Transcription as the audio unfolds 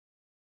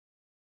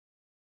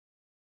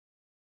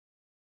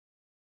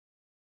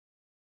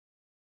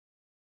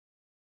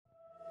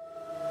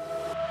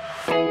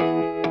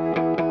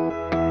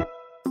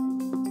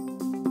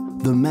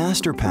The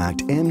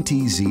MasterPact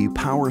MTZ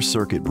Power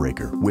Circuit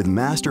Breaker with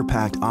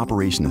MasterPact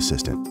Operation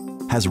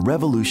Assistant has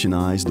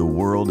revolutionized the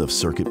world of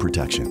circuit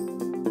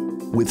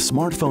protection. With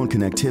smartphone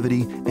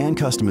connectivity and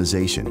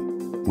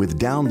customization, with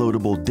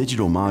downloadable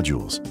digital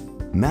modules,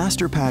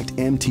 MasterPact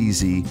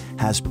MTZ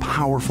has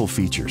powerful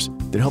features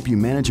that help you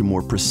manage a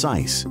more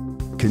precise,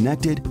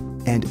 connected,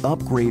 and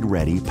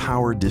upgrade-ready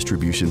power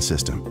distribution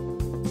system.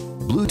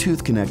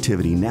 Bluetooth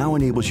connectivity now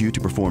enables you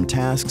to perform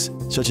tasks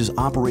such as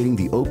operating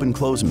the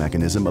open-close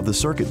mechanism of the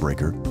circuit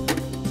breaker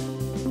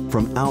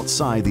from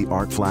outside the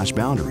arc flash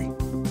boundary,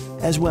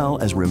 as well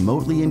as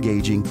remotely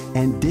engaging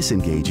and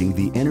disengaging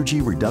the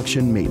energy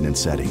reduction maintenance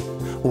setting,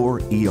 or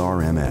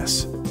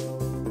ERMS.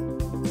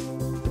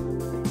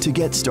 To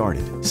get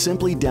started,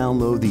 simply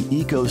download the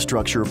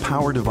EcoStruxure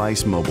Power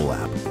Device mobile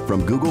app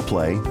from Google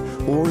Play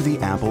or the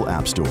Apple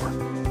App Store.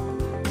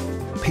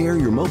 Pair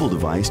your mobile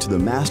device to the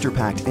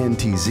MasterPact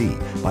MTZ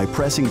by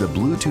pressing the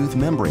Bluetooth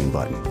membrane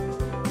button.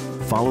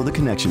 Follow the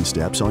connection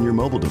steps on your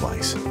mobile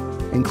device,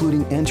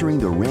 including entering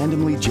the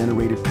randomly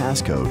generated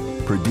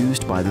passcode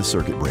produced by the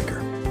circuit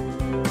breaker.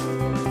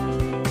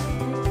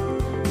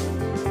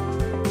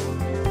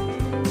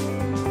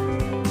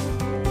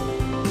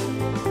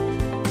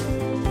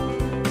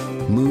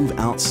 Move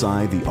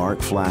outside the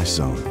arc flash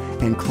zone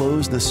and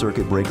close the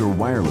circuit breaker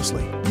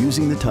wirelessly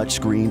using the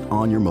touchscreen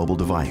on your mobile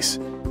device.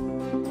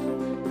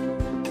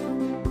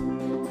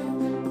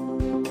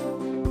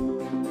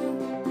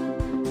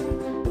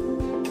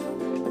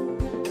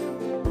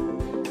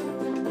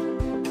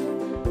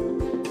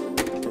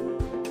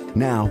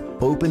 Now,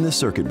 open the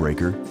circuit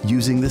breaker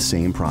using the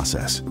same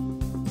process.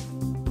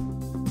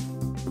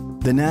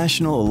 The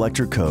National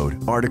Electric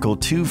Code, Article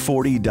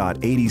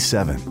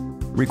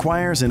 240.87,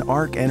 requires an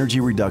arc energy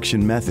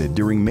reduction method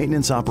during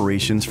maintenance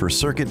operations for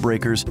circuit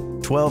breakers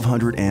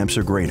 1200 amps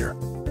or greater.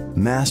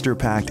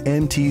 MasterPact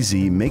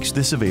MTZ makes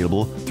this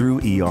available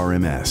through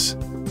ERMS.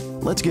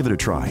 Let's give it a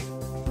try.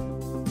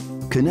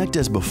 Connect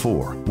as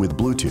before with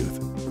Bluetooth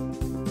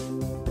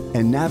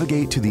and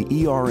navigate to the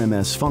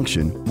ERMS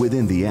function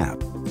within the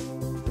app.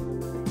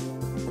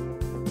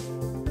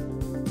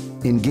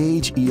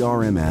 Engage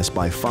ERMS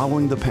by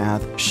following the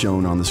path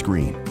shown on the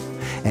screen,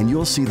 and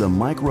you'll see the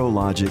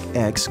MicroLogic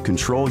X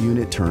control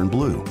unit turn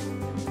blue.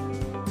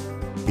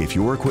 If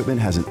your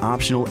equipment has an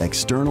optional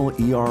external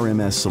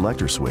ERMS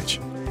selector switch,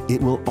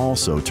 it will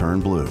also turn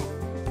blue.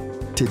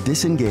 To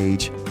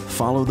disengage,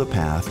 follow the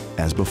path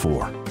as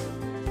before.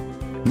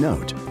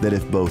 Note that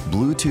if both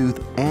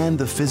Bluetooth and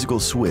the physical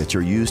switch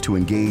are used to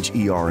engage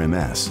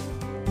ERMS,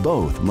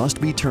 both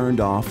must be turned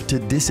off to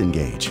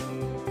disengage.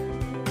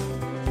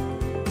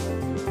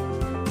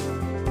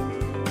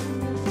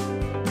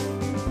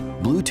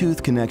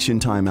 Bluetooth connection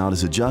timeout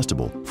is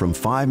adjustable from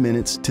 5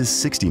 minutes to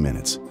 60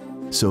 minutes,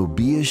 so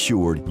be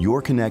assured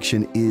your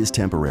connection is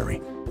temporary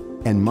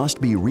and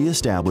must be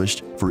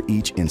re-established for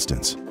each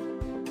instance.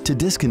 To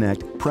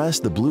disconnect, press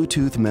the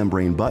Bluetooth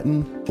membrane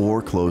button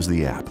or close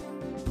the app.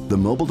 The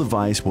mobile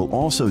device will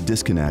also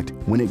disconnect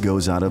when it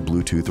goes out of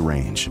Bluetooth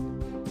range.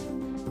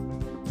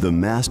 The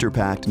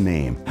MasterPact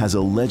name has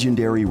a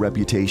legendary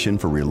reputation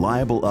for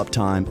reliable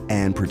uptime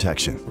and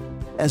protection,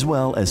 as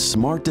well as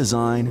smart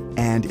design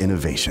and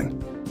innovation.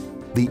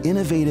 The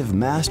innovative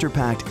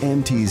MasterPact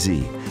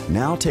MTZ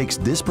now takes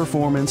this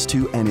performance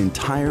to an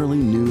entirely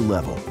new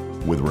level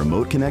with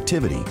remote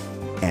connectivity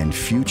and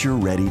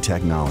future-ready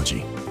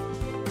technology.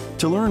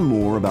 To learn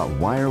more about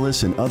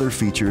wireless and other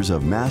features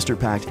of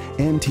MasterPact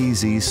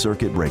MTZ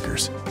circuit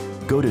breakers,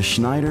 go to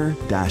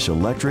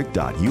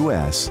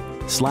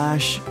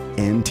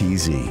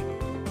Schneider-Electric.us/MTZ.